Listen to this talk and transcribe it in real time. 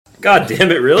God damn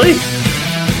it, really?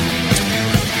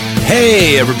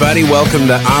 Hey, everybody, welcome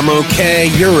to I'm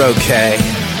Okay, You're Okay.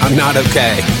 I'm not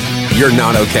okay. You're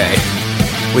not okay.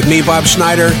 With me, Bob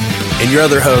Schneider, and your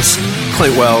other host,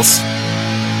 Clint Wells.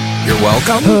 You're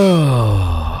welcome.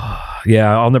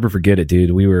 Yeah, I'll never forget it,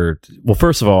 dude. Well,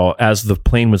 first of all, as the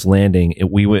plane was landing,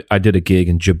 I did a gig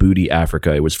in Djibouti,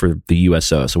 Africa. It was for the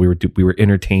USO. So we were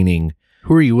entertaining.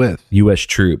 Who are you with? U.S.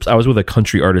 troops. I was with a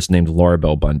country artist named Laura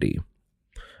Bell Bundy.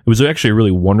 It was actually a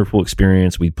really wonderful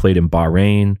experience. We played in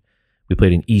Bahrain, we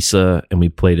played in Isa, and we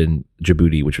played in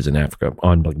Djibouti, which was in Africa,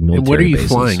 on like military. And what are you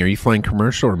bases. flying? Are you flying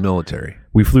commercial or military?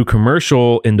 We flew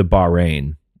commercial into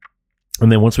Bahrain.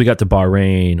 And then once we got to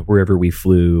Bahrain, wherever we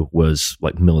flew was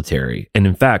like military. And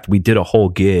in fact, we did a whole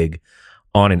gig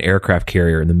on an aircraft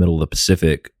carrier in the middle of the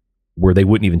Pacific where they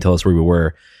wouldn't even tell us where we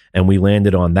were. And we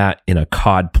landed on that in a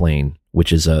COD plane,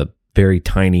 which is a very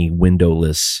tiny,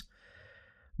 windowless,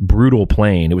 brutal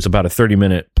plane. It was about a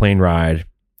 30-minute plane ride.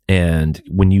 And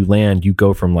when you land, you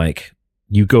go from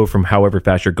however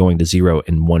fast you're going to zero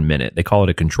in 1 minute. They call it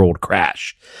a controlled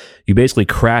crash. You basically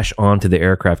crash onto the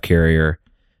aircraft carrier,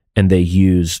 and they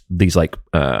use these like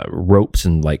ropes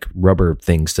and like rubber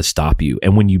things to stop you.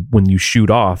 And when you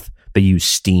shoot off, they use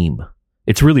steam.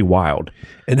 It's really wild.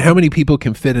 And how many people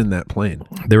can fit in that plane?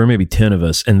 There were maybe 10 of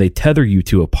us, and they tether you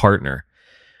to a partner.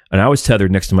 And I was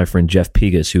tethered next to my friend Jeff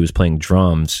Pegas, who was playing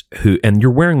drums. And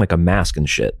you're wearing like a mask and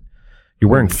shit.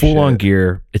 You're wearing full on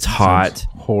gear. It's hot,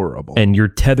 horrible, and you're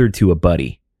tethered to a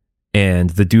buddy. And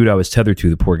the dude I was tethered to,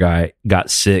 the poor guy, got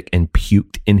sick and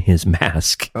puked in his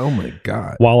mask. Oh my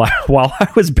God! While I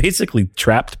was basically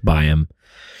trapped by him.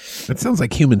 That sounds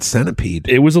like Human Centipede.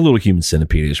 It was a little Human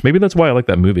Centipede-ish. Maybe that's why I like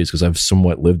that movie, is because I've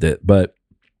somewhat lived it. But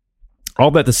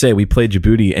all that to say, we played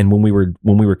Djibouti, and when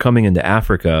we were coming into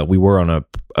Africa, we were on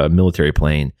a military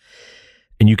plane,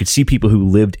 and you could see people who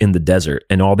lived in the desert,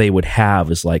 and all they would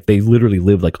have is like, they literally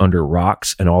lived like under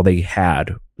rocks, and all they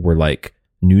had were like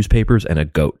newspapers and a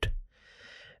goat.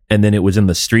 And then it was in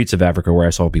the streets of Africa where I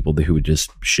saw people who would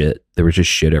just shit. There was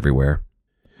just shit everywhere.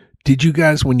 Did you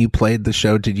guys, when you played the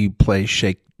show, did you play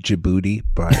Shake Djibouti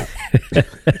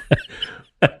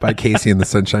by Casey and the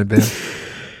Sunshine Band?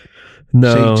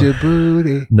 No. Shake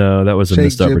Djibouti. No, that was a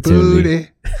missed opportunity.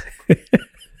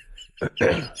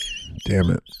 Damn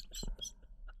it.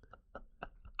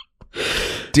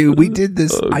 Dude, we did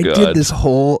this. Oh, I God. did this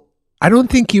whole, I don't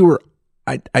think you were,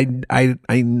 I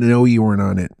know you weren't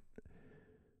on it.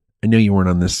 I know you weren't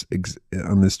on this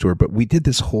tour, but we did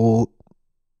this whole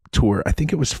tour. I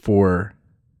think it was for,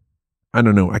 I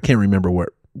don't know, I can't remember what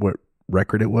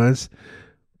record it was,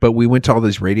 but we went to all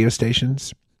those radio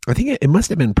stations. I think it must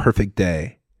have been Perfect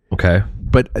Day. Okay.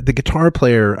 But the guitar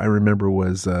player I remember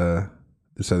was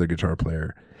this other guitar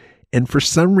player. And for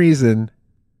some reason,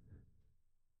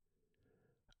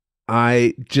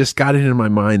 I just got it in my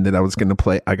mind that I was going to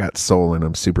play I Got Soul and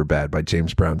I'm Super Bad by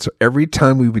James Brown. So every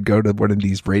time we would go to one of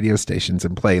these radio stations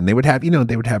and play, and they would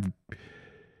have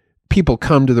people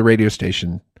come to the radio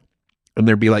station, and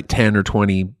there'd be like 10 or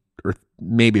 20, or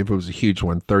maybe if it was a huge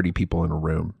one, 30 people in a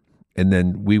room. And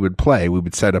then we would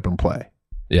set up and play.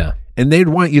 Yeah. And they'd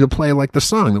want you to play like the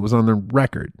song that was on the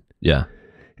record. Yeah.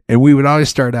 And we would always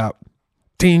start out,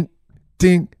 ding,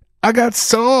 ding, I got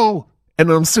soul and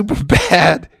I'm super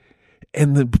bad.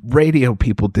 And the radio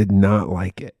people did not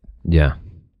like it. Yeah.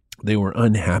 They were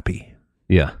unhappy.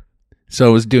 Yeah. So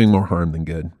it was doing more harm than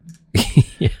good.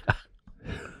 Yeah.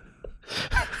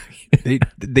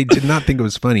 They did not think it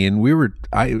was funny. And we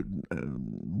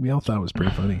all thought it was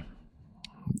pretty funny.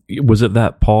 Was it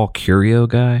that Paul Curio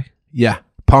guy? Yeah.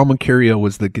 Paul Mercurio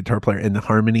was the guitar player, and the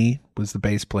Harmony was the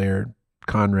bass player.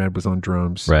 Conrad was on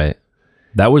drums. Right.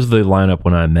 That was the lineup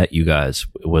when I met you guys.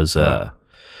 It was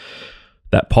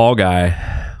that Paul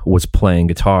guy was playing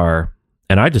guitar,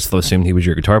 and I just assumed he was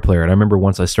your guitar player. And I remember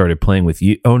once I started playing with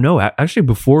you. Oh no, actually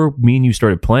before me and you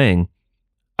started playing,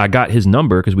 I got his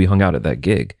number because we hung out at that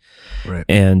gig. Right.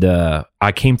 And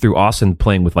I came through Austin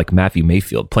playing with like Matthew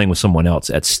Mayfield, playing with someone else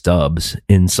at Stubbs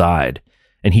inside,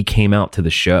 and he came out to the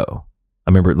show. I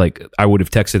remember like I would have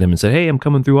texted him and said, "Hey, I'm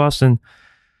coming through Austin.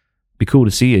 Be cool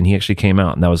to see you." And he actually came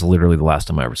out, and that was literally the last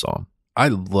time I ever saw him. I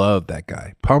love that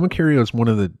guy. Paul Mercurio is one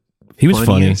of the He was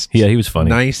funny. Yeah, he was funny.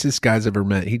 Nicest guys I've ever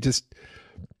met. He just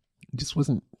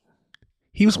wasn't.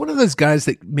 He was one of those guys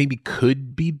that maybe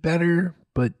could be better,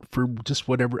 but for just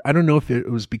whatever. I don't know if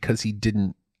it was because he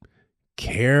didn't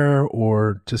care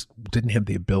or just didn't have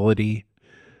the ability,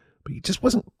 but he just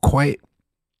wasn't quite.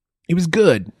 He was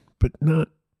good, but not.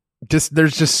 Just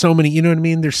there's just so many. You know what I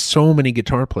mean? There's so many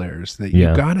guitar players that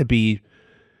you gotta be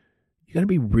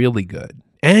really good.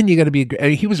 And you got to be. I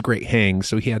mean, he was a great hang,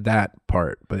 so he had that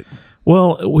part. But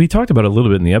Well, we talked about it a little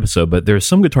bit in the episode, but there's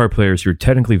some guitar players who are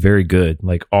technically very good.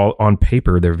 Like all on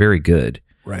paper, they're very good.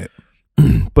 Right.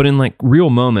 But in like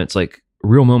real moments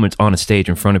on a stage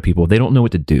in front of people, they don't know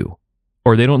what to do,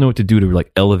 or they don't know what to do to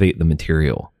like elevate the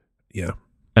material. Yeah.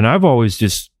 And I've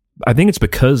always I think it's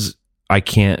because I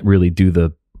can't really do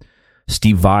the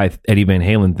Steve Vai, Eddie Van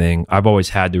Halen thing. I've always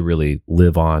had to really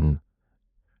live on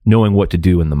knowing what to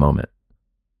do in the moment.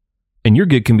 And your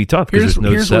gig can be tough because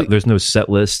there's no set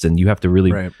list, and you have to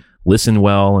really listen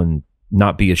well and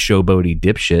not be a showboaty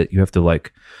dipshit. You have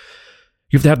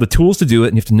to have the tools to do it,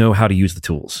 and you have to know how to use the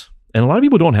tools. And a lot of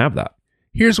people don't have that.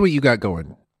 Here's what you got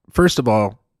going. First of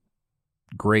all,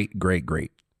 great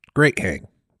hang.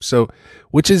 So,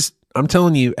 which is, I'm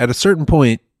telling you, at a certain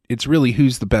point, it's really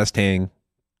who's the best hang,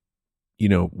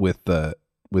 with the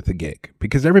gig,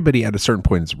 because everybody at a certain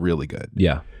point is really good.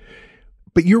 Yeah.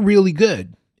 But you're really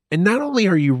good. And not only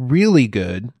are you really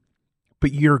good,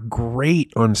 but you're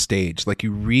great on stage. Like,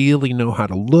 you really know how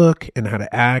to look and how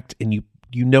to act, and you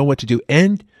know what to do,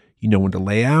 and you know when to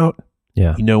lay out.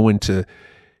 Yeah. You know when to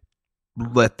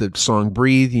let the song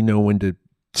breathe. You know when to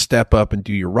step up and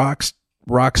do your rock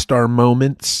star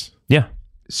moments. Yeah.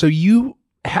 So you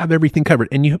have everything covered,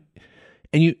 and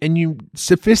you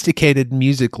sophisticated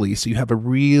musically. So you have a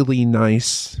really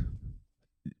nice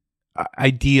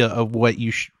idea of what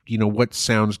what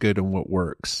sounds good and what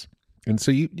works. And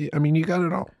so you got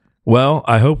it all. Well,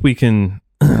 I hope we can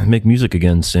make music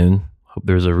again soon. Hope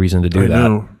there's a reason to do that.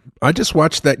 Know. I just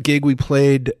watched that gig we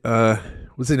played.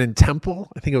 Was it in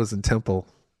Temple? I think it was in Temple.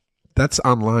 That's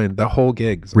online. The whole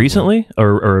gig. Recently,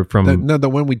 or from the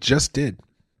one we just did.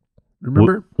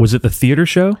 Remember? Was it the theater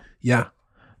show? Yeah.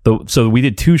 So we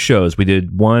did 2 shows. We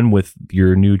did one with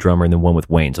your new drummer and then one with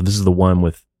Wayne. So this is the one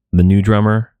with the new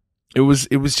drummer. It was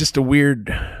just a weird.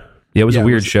 Yeah, it was a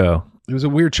weird show. It was a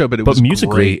weird show, but it was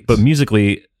musically. Great. But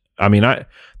musically, I mean,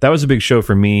 that was a big show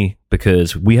for me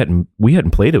because we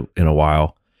hadn't played it in a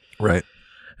while, right?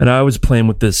 And I was playing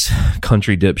with this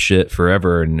country dipshit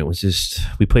forever, and it was just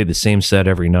we played the same set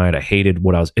every night. I hated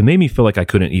what I was. It made me feel like I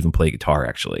couldn't even play guitar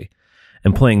actually.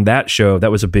 And playing that show,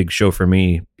 that was a big show for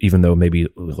me, even though maybe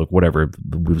whatever, it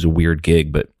was a weird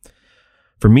gig, but.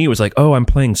 For me, it was like, oh, I'm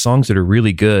playing songs that are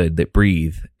really good, that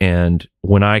breathe. And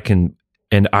I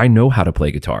know how to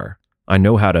play guitar.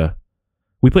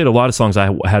 We played a lot of songs I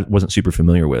wasn't super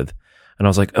familiar with. And I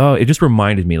was like, oh, it just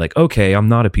reminded me like, okay, I'm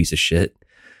not a piece of shit.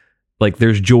 Like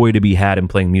there's joy to be had in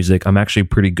playing music. I'm actually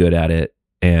pretty good at it.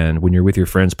 And when you're with your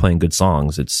friends playing good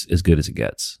songs, it's as good as it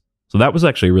gets. So that was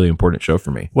actually a really important show for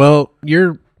me. Well,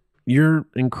 you're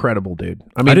incredible, dude.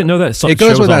 I mean, I didn't know that. It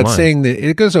goes without saying that.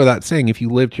 It goes without saying, if you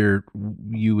lived here,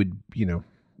 you would,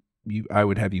 I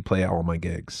would have you play all my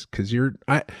gigs because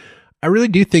I really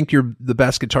do think you're the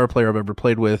best guitar player I've ever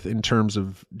played with in terms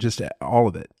of just all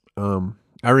of it.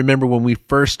 I remember when we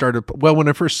first started. Well, when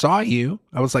I first saw you,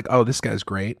 I was like, oh, this guy's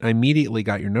great. I immediately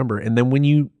got your number, and then when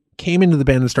you came into the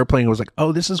band and started playing, I was like,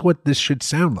 oh, this is what this should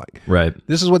sound like. Right.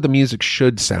 This is what the music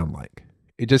should sound like.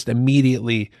 It just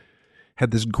immediately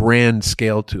had this grand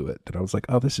scale to it that I was like,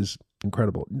 oh, this is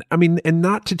incredible. I mean, and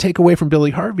not to take away from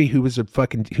Billy Harvey, who is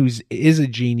a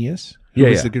genius. Who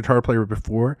was the guitar player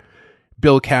before.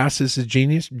 Bill Cass is a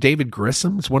genius. David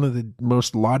Grissom is one of the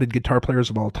most lauded guitar players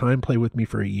of all time. Played with me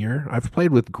for a year. I've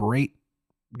played with great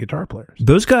guitar players.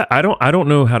 Those guys, I don't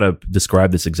know how to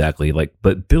describe this exactly.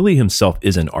 But Billy himself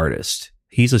is an artist.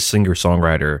 He's a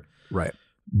singer-songwriter. Right.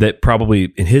 That probably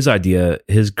in his idea,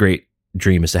 his great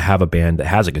dream is to have a band that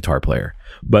has a guitar player,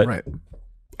 but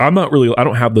I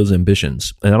don't have those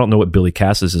ambitions, and I don't know what Billy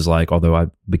Cassis is like, although I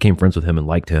became friends with him and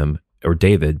liked him, or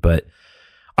David, but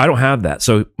I don't have that.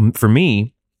 So for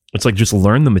me, it's like just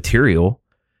learn the material,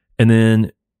 and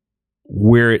then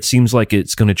where it seems like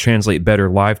it's going to translate better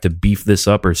live to beef this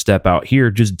up or step out here,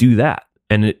 just do that.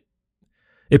 And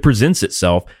it presents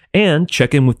itself, and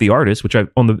check in with the artist, which in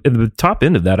the top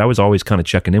end of that, I was always kind of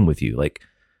checking in with you. Like,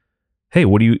 hey,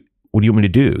 what do you want me to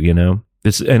do?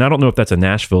 And I don't know if that's a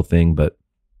Nashville thing, but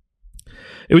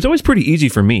it was always pretty easy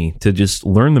for me to just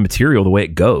learn the material the way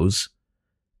it goes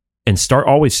and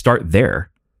always start there.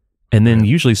 And then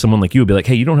usually someone like you would be like,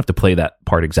 hey, you don't have to play that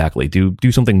part exactly.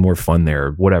 Do something more fun there,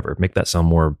 or whatever. Make that sound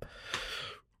more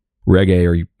reggae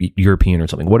or European or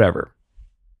something, whatever.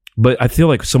 But I feel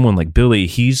like someone like Billy,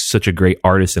 he's such a great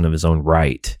artist in of his own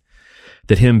right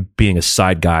that him being a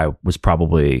side guy was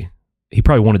he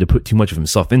probably wanted to put too much of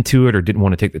himself into it, or didn't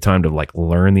want to take the time to like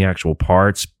learn the actual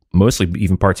parts, mostly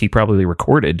even parts he probably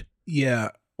recorded. Yeah.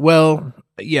 Well,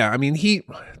 yeah. I mean,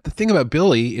 the thing about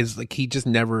Billy is like, he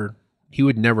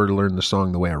would never learn the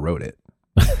song the way I wrote it.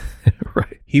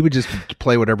 Right. He would just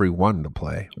play whatever he wanted to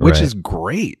play, which Right. is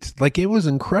great. Like, it was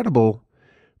incredible.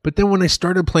 But then when I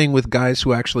started playing with guys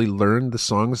who actually learned the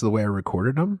songs the way I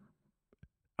recorded them,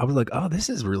 I was like, oh, this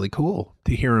is really cool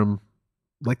to hear them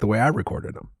like the way I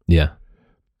recorded them. Yeah.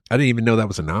 I didn't even know that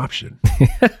was an option.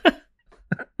 I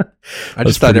That's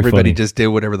just thought pretty everybody funny. just did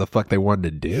whatever the fuck they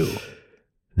wanted to do.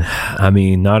 I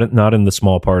mean, not in the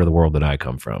small part of the world that I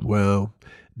come from. Well,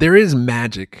 there is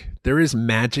magic. There is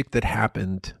magic that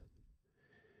happened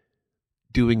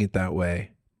doing it that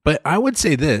way. But I would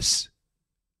say this,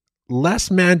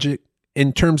 less magic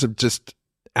in terms of just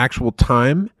actual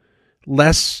time,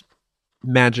 less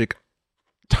magic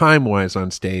time-wise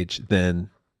on stage than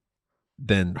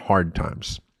hard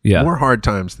times. Yeah. More hard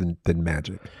times than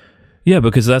magic. Yeah,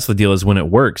 because that's the deal is when it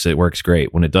works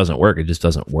great. When it doesn't work, it just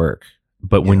doesn't work.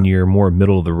 But when you're more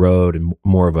middle of the road and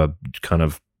more of a kind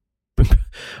of,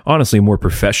 honestly, more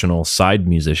professional side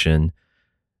musician,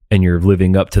 and you're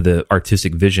living up to the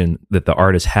artistic vision that the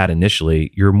artist had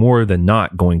initially, you're more than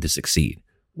not going to succeed.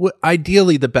 Well,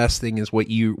 ideally, the best thing is what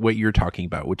you're talking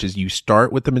about, which is you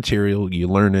start with the material, you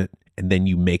learn it, and then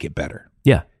you make it better.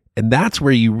 Yeah. And that's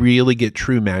where you really get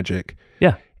true magic.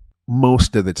 Yeah.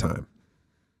 Most of the time,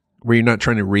 where you're not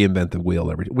trying to reinvent the wheel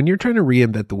when you're trying to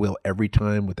reinvent the wheel every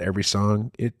time with every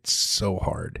song, it's so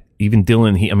hard. Even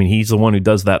Dylan, he's the one who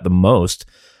does that the most,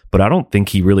 but I don't think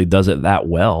he really does it that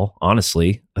well,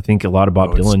 honestly. I think a lot of Bob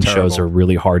Oh, it's Dylan terrible. shows are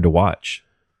really hard to watch,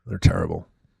 They're terrible.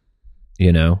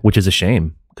 which is a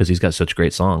shame because he's got such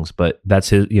great songs, but that's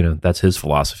his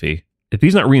philosophy. If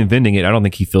he's not reinventing it, I don't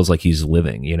think he feels like he's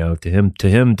living, to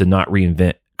him to not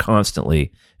reinvent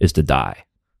constantly is to die.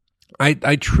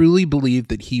 I truly believe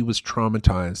that he was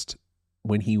traumatized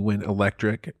when he went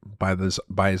electric by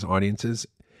his audiences.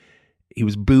 He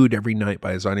was booed every night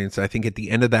by his audience. I think at the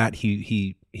end of that,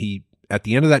 he at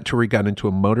the end of that tour, he got into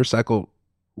a motorcycle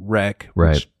wreck,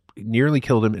 Right. which nearly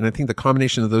killed him. And I think the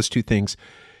combination of those two things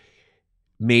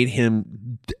made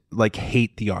him like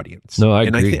hate the audience. No, I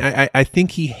and agree. I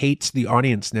think he hates the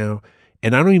audience now,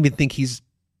 and I don't even think he's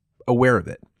aware of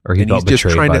it. Or he And felt he's just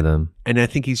betrayed trying by to- them. And I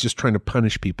think he's just trying to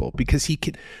punish people because he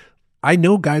can. I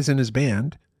know guys in his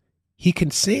band. He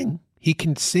can sing. He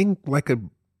can sing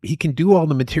he can do all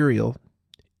the material,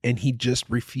 and he just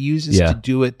refuses Yeah. to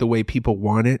do it the way people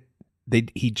want it.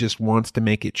 He just wants to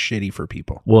make it shitty for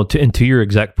people. Well, to your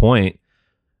exact point,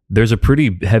 there's a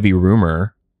pretty heavy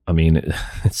rumor. I mean,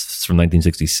 it's from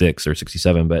 1966 or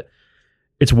 67, but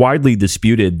it's widely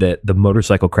disputed that the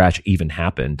motorcycle crash even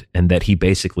happened and that he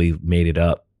basically made it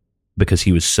up because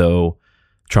he was so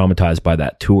traumatized by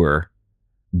that tour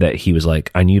that he was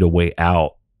like, I need a way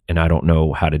out and I don't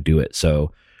know how to do it.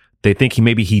 So they think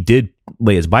he did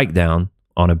lay his bike down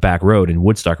on a back road in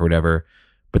Woodstock or whatever,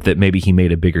 but that maybe he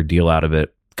made a bigger deal out of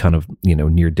it, kind of,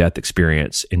 near death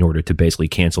experience in order to basically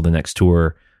cancel the next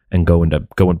tour and go into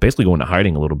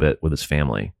hiding a little bit with his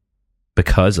family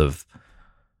because of,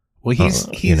 Well, he's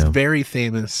you know. very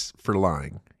famous for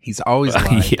lying. He's always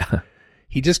lied. yeah.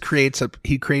 He just creates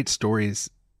stories,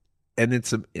 and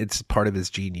it's part of his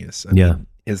genius. I Yeah. mean,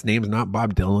 his name's not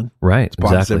Bob Dylan. Right.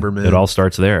 Bob Exactly. Zimmerman. It all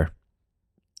starts there.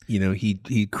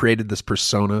 He created this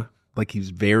persona. Like, he's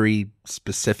very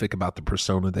specific about the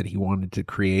persona that he wanted to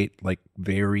create. Like,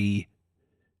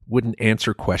 wouldn't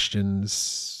answer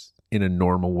questions in a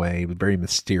normal way. Very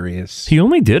mysterious. He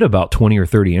only did about 20 or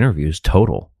 30 interviews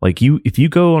total. Like if you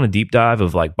go on a deep dive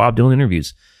of like Bob Dylan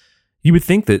interviews, you would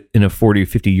think that in a 40 or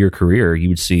 50 year career, you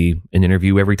would see an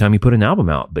interview every time he put an album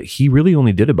out, but he really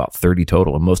only did about 30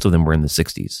 total. And most of them were in the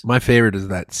 60s. My favorite is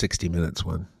that 60 Minutes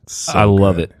one. It's so I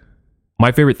love good. it.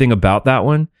 My favorite thing about that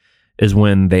one is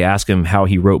when they ask him how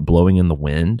he wrote Blowing in the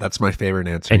Wind. That's my favorite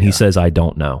answer. And he yeah. says, I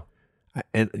don't know.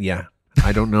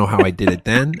 I don't know how I did it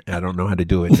then. I don't know how to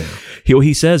do it now.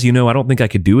 He says, I don't think I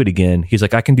could do it again. He's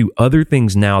like, I can do other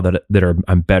things now that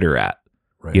I'm better at.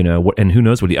 Right. And who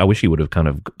knows what I wish he would have kind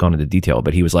of gone into detail,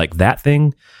 but he was like, that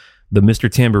thing, the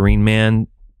Mr. Tambourine Man,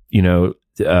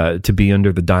 to be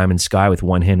under the diamond sky with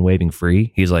one hand waving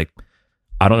free. He's like,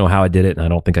 I don't know how I did it, and I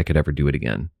don't think I could ever do it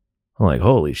again. I'm like,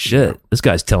 holy shit, this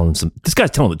guy's telling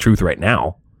the truth right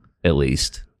now, at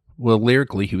least. Well,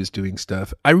 lyrically, he was doing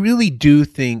stuff. I really do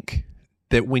think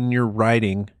that when you're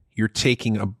writing, you're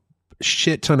taking a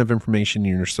shit ton of information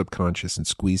in your subconscious and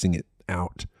squeezing it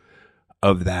out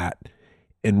of that.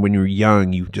 And when you're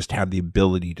young, you just have the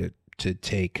ability to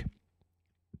take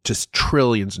just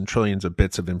trillions and trillions of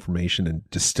bits of information and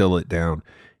distill it down.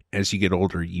 As you get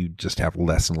older, you just have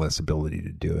less and less ability to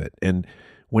do it. And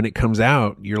when it comes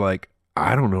out, you're like,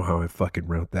 I don't know how I fucking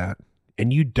wrote that.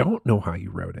 And you don't know how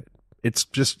you wrote it.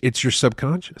 It's your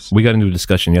subconscious. We got into a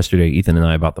discussion yesterday, Ethan and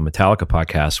I, about the Metallica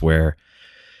podcast where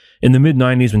in the mid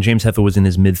 90s, when James Hetfield was in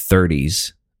his mid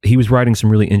 30s, he was writing some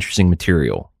really interesting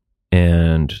material.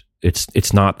 And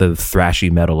it's not the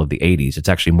thrashy metal of the 80s. It's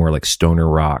actually more like stoner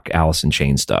rock, Alice in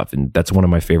Chains stuff. And that's one of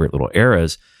my favorite little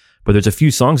eras. But there's a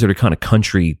few songs that are kind of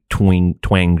country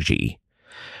twangy.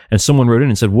 And someone wrote in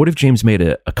and said, what if James made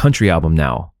a country album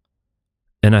now?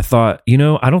 And I thought,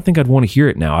 I don't think I'd want to hear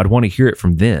it now. I'd want to hear it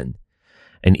from then.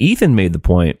 And Ethan made the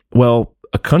point, well,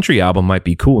 a country album might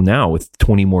be cool now with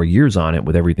 20 more years on it,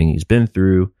 with everything he's been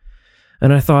through.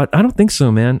 And I thought, I don't think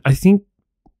so, man. I think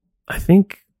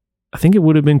it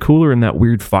would have been cooler in that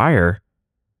weird fire,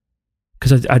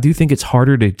 because I do think it's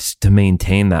harder to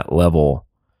maintain that level.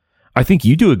 I think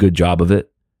you do a good job of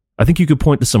it. I think you could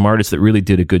point to some artists that really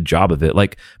did a good job of it.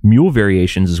 Like Mule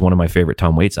Variations is one of my favorite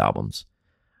Tom Waits albums.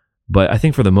 But I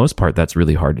think for the most part, that's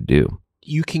really hard to do.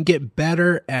 You can get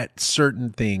better at certain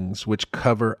things which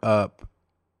cover up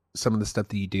some of the stuff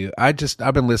that you do. I've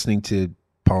been listening to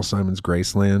Paul Simon's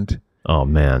Graceland. Oh,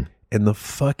 man. And the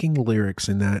fucking lyrics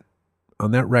on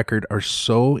that record are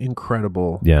so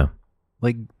incredible. Yeah.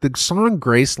 Like the song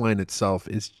Graceland itself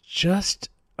is just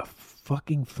a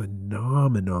fucking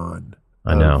phenomenon.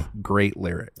 I know. Great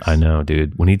lyrics. I know,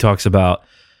 dude. When he talks about,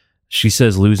 she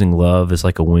says losing love is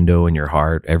like a window in your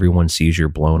heart. Everyone sees you're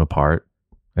blown apart.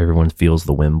 Everyone feels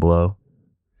the wind blow.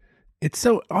 It's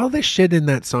so, all this shit in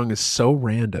that song is so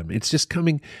random. It's just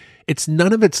coming. It's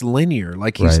none of it's linear.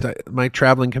 Like my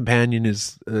traveling companion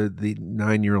is the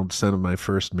 9-year-old son of my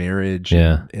first marriage.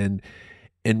 Yeah. And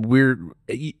you're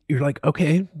like,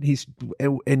 okay,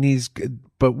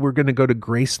 but we're going to go to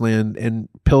Graceland and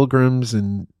pilgrims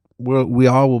and we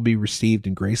all will be received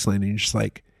in Graceland. And you're just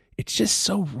like, it's just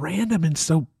so random and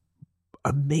so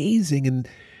amazing. And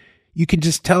you can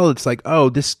just tell it's like, oh,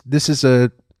 this is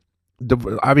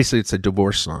obviously it's a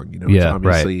divorce song, Yeah, it's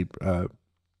obviously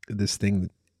this thing.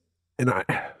 And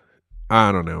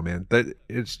I don't know, man, that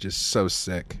it's just so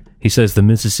sick. He says the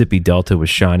Mississippi Delta was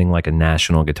shining like a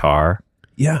national guitar.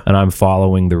 Yeah. And I'm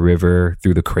following the river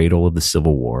through the cradle of the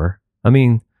Civil War. I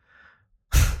mean,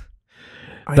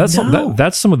 that's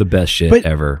some of the best shit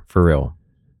ever, for real.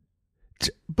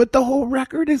 But the whole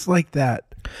record is like that.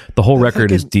 The whole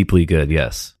record is deeply good,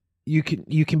 yes. You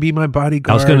can be my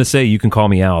bodyguard. I was going to say, you can call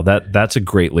me Al. That's a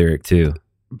great lyric too.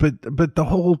 But the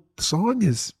whole song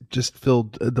is just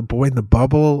filled. The Boy in the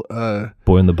Bubble.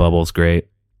 Boy in the Bubble is great.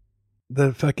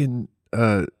 The fucking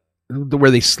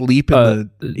where they sleep in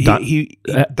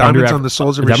diamonds on the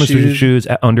soles of his shoes.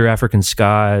 Under African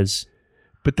skies.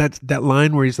 But that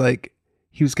line where he's like,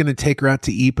 he was going to take her out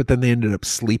to eat, but then they ended up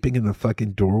sleeping in the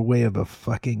fucking doorway of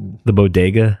the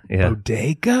bodega. Yeah.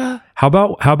 Bodega? How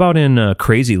about in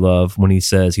Crazy Love, when he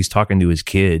says he's talking to his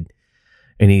kid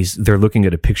and they're looking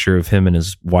at a picture of him and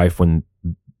his wife when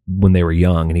they were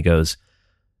young, and he goes,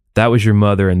 "That was your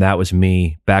mother and that was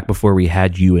me back before we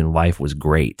had you and life was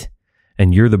great.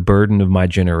 And you're the burden of my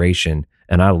generation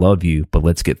and I love you, but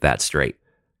let's get that straight."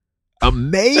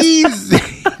 Amazing.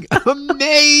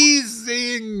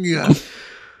 Amazing.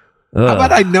 How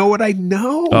about I Know What I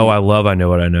Know? Oh, I love I Know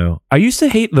What I Know. I used to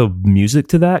hate the music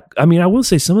to that. I mean, I will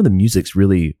say some of the music's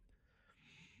really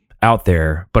out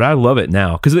there, but I love it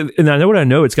now. And I Know What I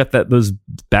Know, it's got those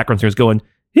background singers going,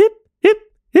 hip, hip,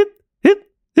 hip, hip,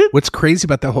 hip. What's crazy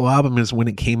about the whole album is when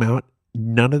it came out,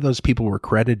 none of those people were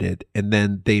credited. And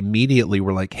then they immediately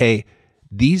were like, hey,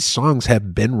 these songs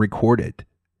have been recorded.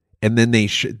 And then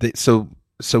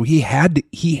so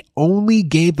he only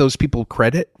gave those people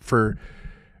credit for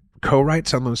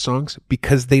co-writes on those songs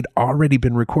because they'd already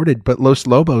been recorded. But Los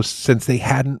Lobos, since they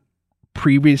hadn't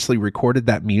previously recorded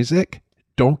that music,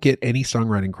 don't get any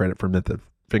songwriting credit for Myth of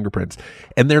Fingerprints.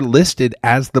 And they're listed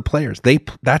as the players.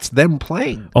 That's them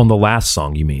playing. On the last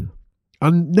song, you mean?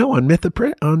 On Myth of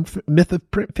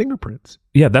Fingerprints.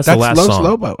 Yeah, that's the last Los song.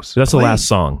 Lobos. That's playing. The last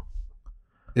song.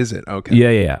 Is it? Okay.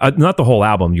 Yeah. Not the whole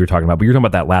album you're talking about, but you're talking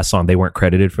about that last song. They weren't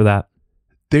credited for that?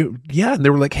 And they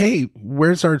were like, hey,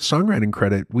 where's our songwriting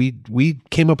credit? We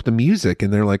came up with the music.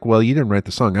 And they're like, well, you didn't write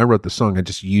the song. I wrote the song. I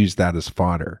just used that as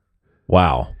fodder.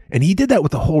 Wow. And he did that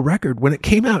with the whole record. When it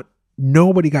came out,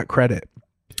 nobody got credit.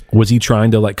 Was he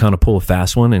trying to like kind of pull a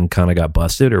fast one and kind of got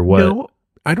busted or what? No,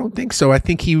 I don't think so. I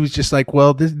think he was just like,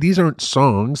 well, these aren't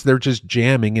songs. They're just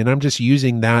jamming. And I'm just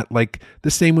using that like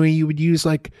the same way you would use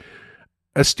like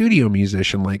a studio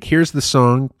musician. Like, here's the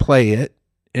song, play it.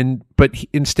 But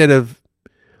instead of,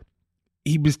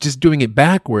 he was just doing it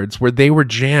backwards where they were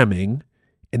jamming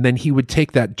and then he would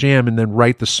take that jam and then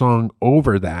write the song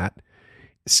over that.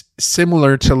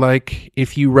 Similar to like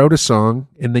if you wrote a song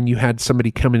and then you had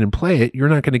somebody come in and play it, you're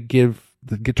not going to give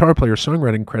the guitar player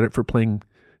songwriting credit for playing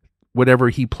whatever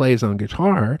he plays on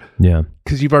guitar. Yeah.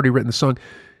 Because you've already written the song.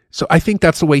 So I think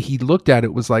that's the way he looked at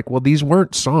it, was like, well, these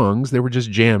weren't songs. They were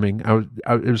just jamming.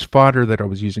 It was fodder that I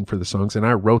was using for the songs. And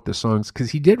I wrote the songs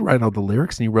because he did write all the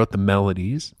lyrics and he wrote the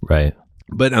melodies. Right.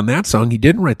 But on that song, he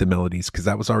didn't write the melodies because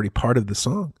that was already part of the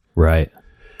song. Right.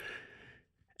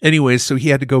 Anyways, so he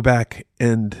had to go back,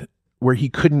 and where he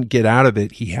couldn't get out of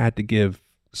it, he had to give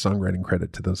songwriting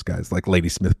credit to those guys like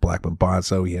Ladysmith, Black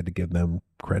Mambazo. He had to give them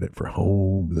credit for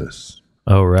Homeless.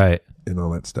 Oh, right. And all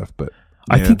that stuff. But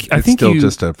I think still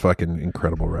just a fucking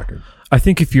incredible record. I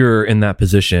think if you're in that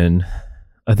position,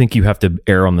 I think you have to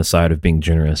err on the side of being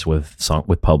generous with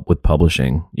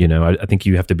publishing. You know, I think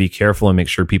you have to be careful and make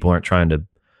sure people aren't trying to,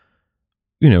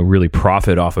 you know, really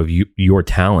profit off of your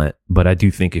talent. But I do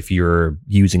think if you're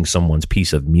using someone's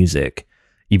piece of music,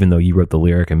 even though you wrote the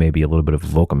lyric and maybe a little bit of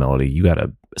vocal melody, you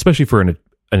gotta, especially for an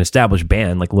established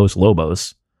band like Los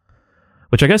Lobos,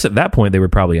 which I guess at that point they were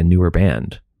probably a newer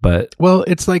band. But well,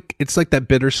 it's like that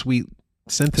Bittersweet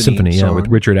Symphony song, yeah, with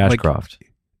Richard Ashcroft.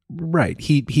 Like, right.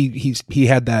 He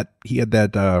had that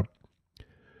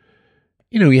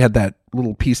you know, he had that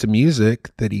little piece of music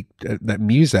that that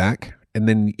Muzak, and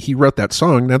then he wrote that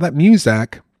song. Now that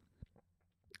Muzak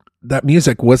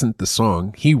wasn't the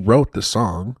song. He wrote the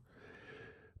song,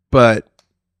 but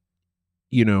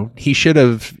you know, he should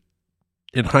have,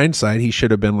 in hindsight, he should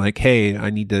have been like, hey,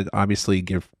 I need to obviously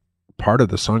give part of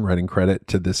the songwriting credit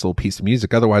to this little piece of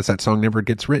music. Otherwise that song never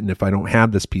gets written if I don't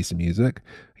have this piece of music.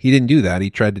 He didn't do that.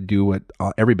 He tried to do what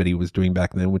everybody was doing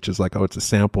back then, which is like, oh, it's a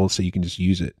sample, so you can just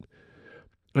use it.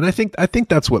 And I think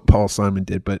that's what Paul Simon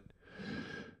did, but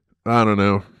I don't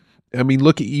know. I mean,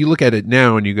 you look at it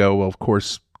now and you go, well, of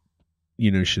course, you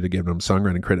know, should have given him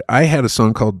songwriting credit. I had a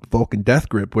song called Vulcan Death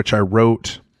Grip, which I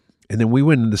wrote, and then we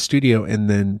went in the studio, and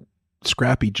then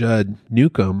Scrappy Judd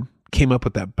Newcomb came up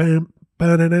with that bam,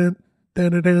 ba-da-da,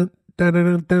 da-da-da,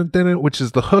 da-da-da, which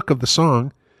is the hook of the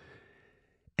song.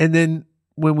 And then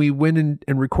when we went in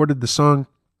and recorded the song,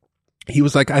 he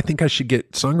was like, I think I should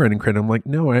get songwriting credit. I'm like,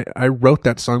 no, I wrote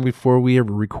that song before we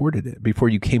ever recorded it, before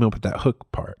you came up with that hook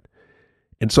part.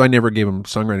 And so I never gave him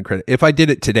songwriting credit. If I did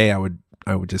it today, I would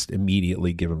just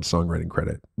immediately give him songwriting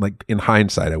credit. Like in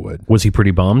hindsight, I would. Was he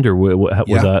pretty bummed, or was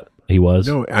that? He was?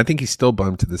 No, I think he's still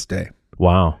bummed to this day.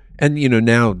 Wow. And you know,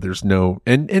 now there's no,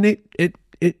 and it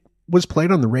was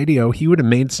played on the radio. He would have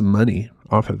made some money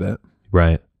off of it.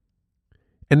 Right.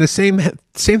 And the same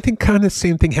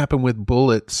thing happened with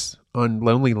Bullets on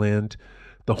Lonely Land.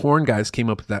 The horn guys came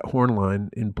up with that horn line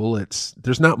in Bullets.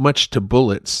 There's not much to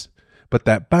Bullets, but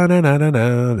that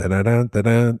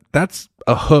that's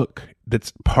a hook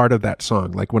that's part of that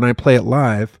song. Like when I play it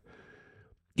live,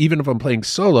 even if I'm playing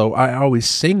solo, I always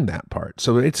sing that part.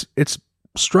 So it's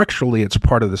structurally, it's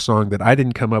part of the song that I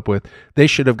didn't come up with. They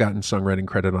should have gotten songwriting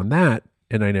credit on that,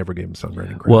 and I never gave them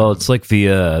songwriting credit. Well, it's like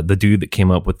the dude that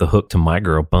came up with the hook to My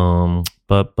Girl, bum,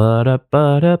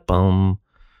 ba-ba-da-ba-da-bum.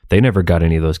 They never got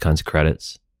any of those kinds of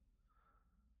credits.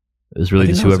 It was really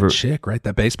just whoever. Was a chick, right?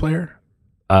 That bass player?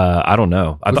 I don't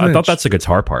know. I thought that's the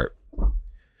guitar part.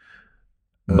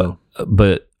 Oh.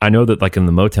 But I know that like in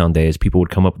the Motown days, people would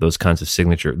come up with those kinds of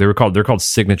signature. They're called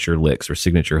signature licks or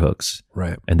signature hooks,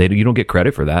 right? And you don't get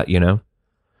credit for that, you know.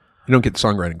 You don't get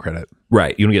songwriting credit,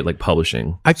 right? You don't get like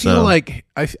publishing. I feel like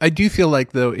I do feel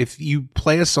like though, if you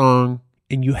play a song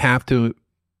and you have to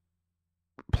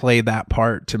play that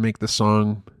part to make the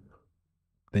song,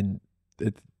 then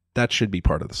that should be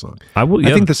part of the song. I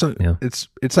think the song. Yeah. It's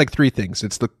like three things.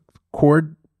 It's the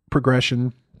chord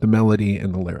progression, the melody,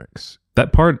 and the lyrics.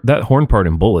 That horn part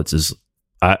in Bullets is,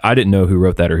 I didn't know who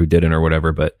wrote that or who didn't or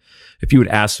whatever, but if you would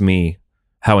ask me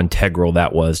how integral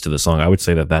that was to the song, I would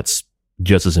say that that's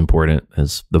just as important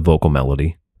as the vocal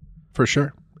melody. For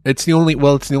sure. It's the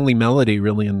only melody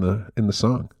really in the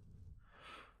song.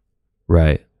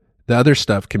 Right. The other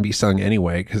stuff can be sung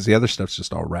anyway, because the other stuff's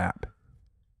just all rap.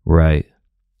 Right.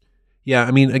 Yeah,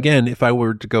 I mean, again, if I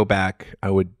were to go back,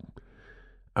 I would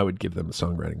give them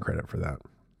songwriting credit for that.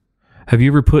 Have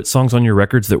you ever put songs on your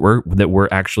records that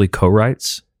were actually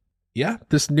co-writes? Yeah,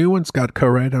 this new one's got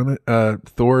co-write on it.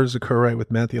 Thor's a co-write with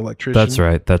Matt the Electrician. That's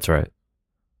right.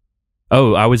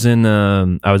 Oh, I was in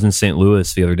St.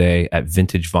 Louis the other day at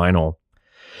Vintage Vinyl,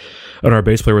 and our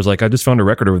bass player was like, "I just found a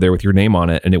record over there with your name on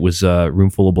it, and it was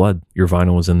Room Full of Blood. Your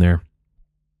vinyl was in there."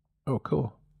 Oh,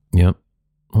 cool. Yep,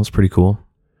 that was pretty cool.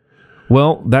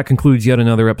 Well, that concludes yet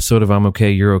another episode of I'm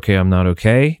Okay, You're Okay, I'm Not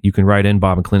Okay. You can write in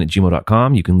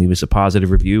bobandclint@gmail.com. You can leave us a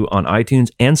positive review on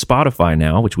iTunes and Spotify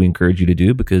now, which we encourage you to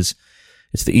do because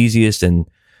it's the easiest and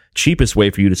cheapest way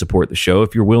for you to support the show.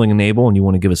 If you're willing and able and you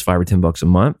want to give us $5 or $10 a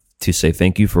month to say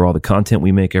thank you for all the content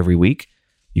we make every week,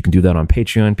 you can do that on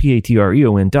Patreon,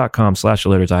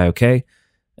 patreon.com/theletters IOK.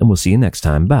 and we'll see you next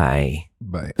time. Bye.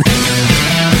 Bye.